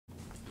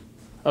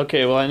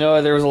Okay, well I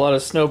know there was a lot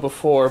of snow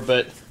before,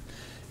 but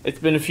it's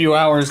been a few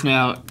hours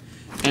now,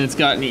 and it's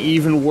gotten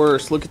even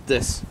worse. Look at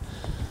this.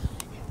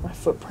 My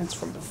footprints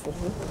from before.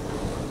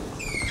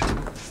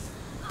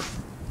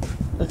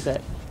 Look at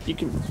that. You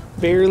can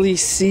barely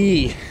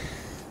see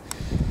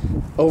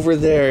over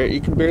there. You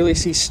can barely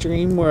see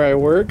stream where I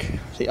work,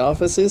 the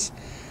offices.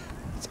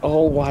 It's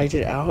all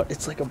whited out.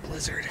 It's like a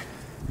blizzard.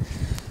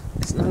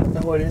 It's not,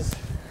 no it is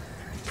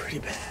pretty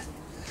bad.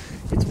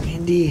 It's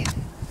windy.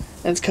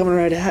 And it's coming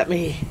right at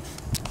me.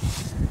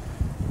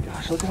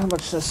 Gosh, look at how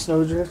much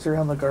snow drifts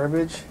around the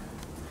garbage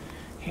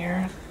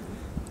here.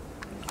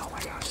 Oh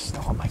my gosh, snow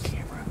on my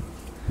camera.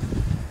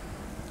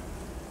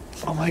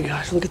 Oh my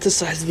gosh, look at the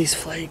size of these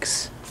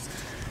flakes.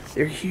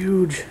 They're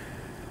huge.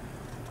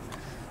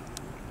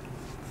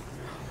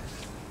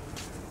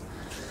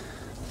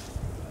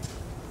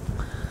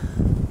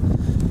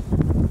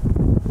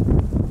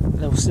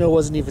 No, snow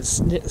wasn't even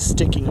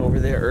sticking over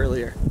there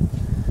earlier.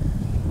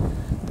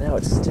 Now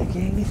it's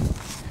sticking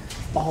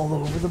all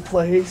over the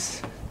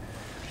place.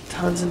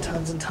 Tons and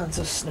tons and tons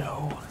of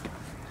snow.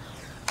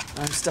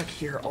 I'm stuck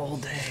here all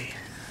day.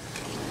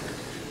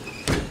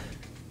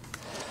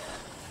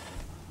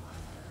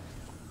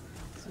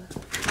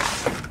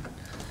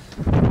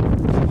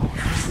 Oh,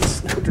 there's the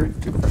snow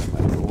drifting from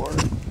my door.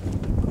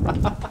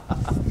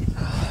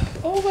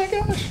 Oh my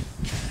gosh.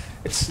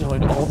 It's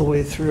snowing all the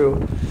way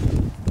through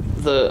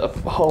the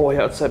hallway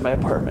outside my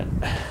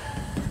apartment.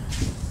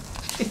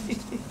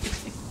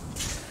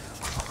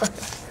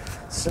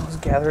 Snow's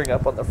gathering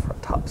up on the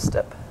front top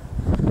step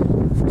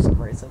for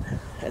some reason.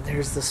 And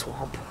there's the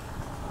swamp.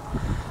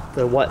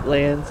 The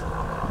wetlands.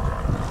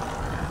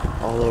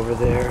 All over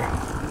there.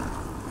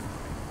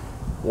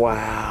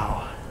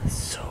 Wow.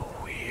 So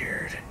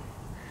weird.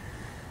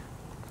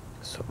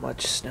 So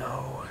much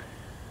snow.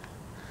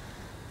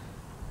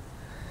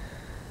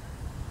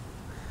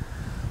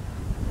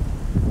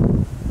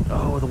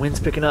 Oh, the wind's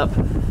picking up.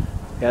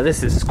 Yeah,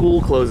 this is school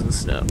closing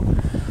snow.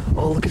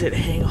 Oh, look at it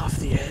hang off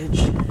the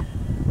edge.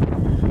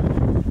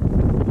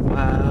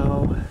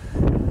 Wow.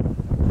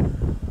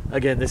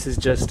 Again, this is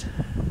just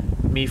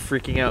me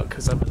freaking out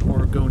because I'm an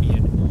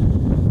Oregonian.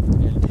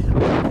 And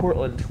in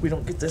Portland, we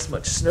don't get this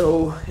much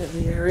snow in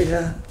the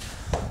area.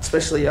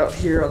 Especially out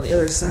here on the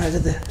other side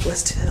of the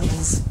West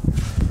Hills.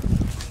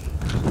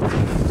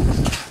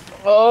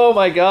 Oh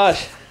my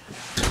gosh.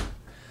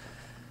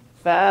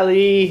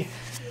 Valley.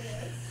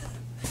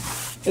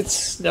 It's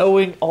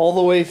snowing all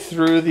the way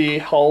through the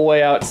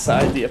hallway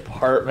outside the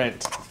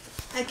apartment.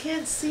 I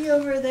can't see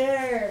over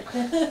there.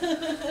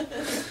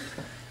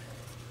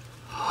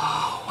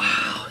 Oh,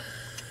 wow.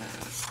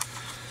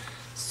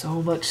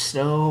 So much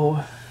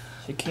snow.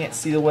 You can't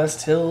see the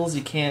West Hills.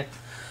 You can't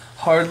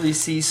hardly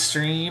see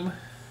stream.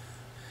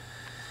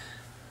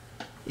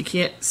 You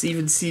can't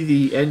even see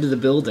the end of the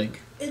building.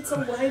 It's a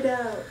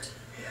whiteout.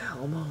 Yeah,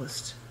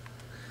 almost.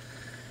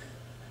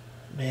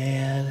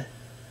 Man.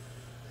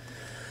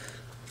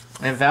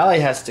 And Valley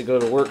has to go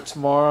to work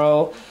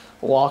tomorrow,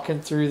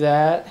 walking through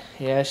that.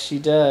 Yeah, she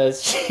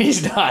does.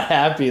 She's not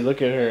happy.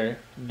 Look at her.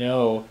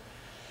 No.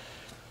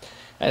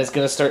 And it's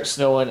going to start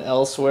snowing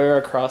elsewhere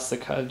across the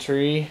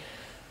country.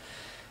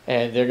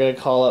 And they're going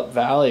to call up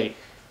Valley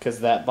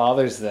because that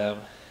bothers them.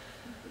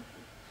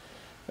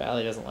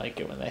 Valley doesn't like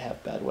it when they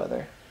have bad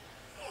weather.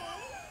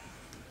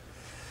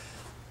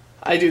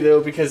 I do,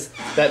 though, because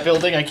that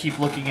building I keep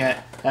looking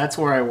at, that's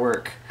where I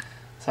work.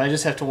 So I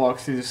just have to walk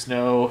through the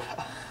snow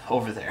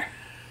over there.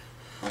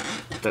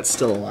 That's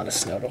still a lot of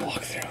snow to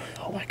walk through.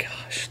 Oh my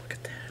gosh, look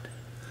at that.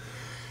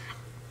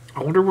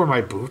 I wonder where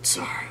my boots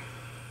are.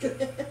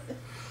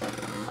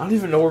 I don't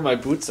even know where my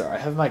boots are. I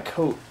have my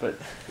coat, but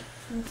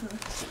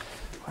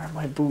where are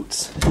my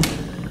boots?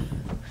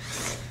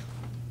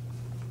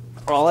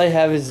 All I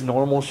have is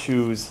normal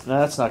shoes. No,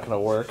 that's not going to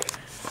work.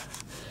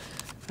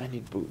 I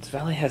need boots.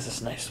 Valley has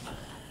this nice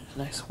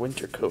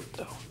winter coat,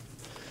 though.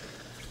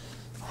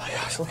 Oh my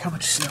gosh, look how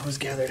much snow is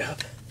gathered up.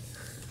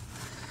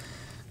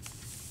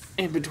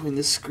 In between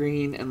the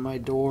screen and my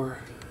door.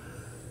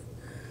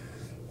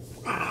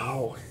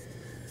 Wow.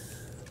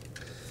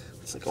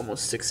 It's like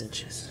almost 6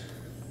 inches.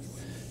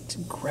 It's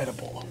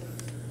incredible.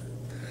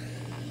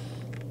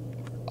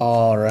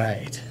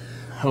 Alright.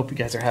 Hope you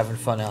guys are having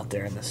fun out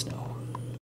there in the snow.